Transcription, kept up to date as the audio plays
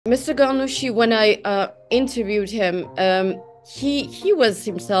Mr. Ghannouchi, when I interviewed him, he was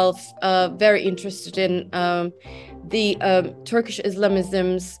himself very interested in the Turkish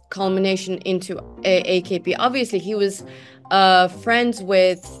Islamism's culmination into AKP. Obviously, he was friends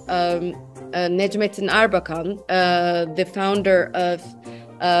with Necmettin Erbakan, the founder of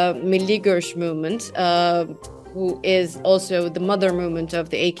Milli Görüş movement, who is also the mother movement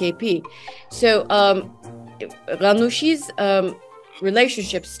of the AKP. So Ghannouchi's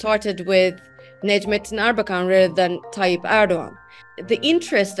relationship started with Necmettin Erbakan rather than Tayyip Erdogan. The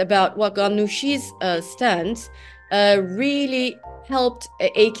interest about what Ghannouchi's stands really helped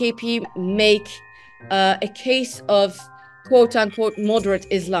AKP make a case of quote-unquote moderate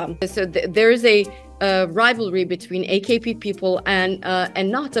Islam. So there is a rivalry between AKP people and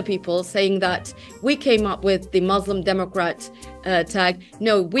Ennahda people, saying that we came up with the Muslim Democrat tag.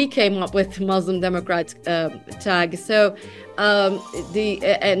 No, we came up with the Muslim Democrat tag. So the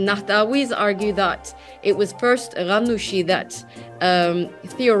Nahdawis argue that it was first Ghannouchi that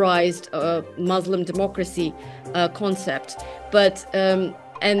theorized Muslim democracy concept, but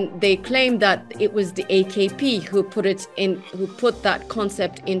and they claim that it was the AKP who put that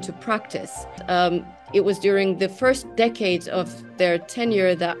concept into practice. It was during the first decades of their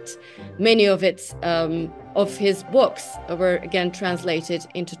tenure that many of his books were again translated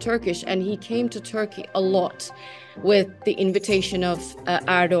into Turkish, and he came to Turkey a lot with the invitation of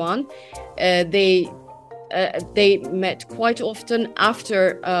Erdogan. They met quite often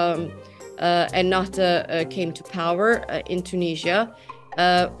after Ennahda came to power in Tunisia.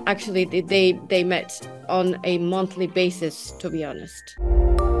 Actually, they met on a monthly basis, to be honest.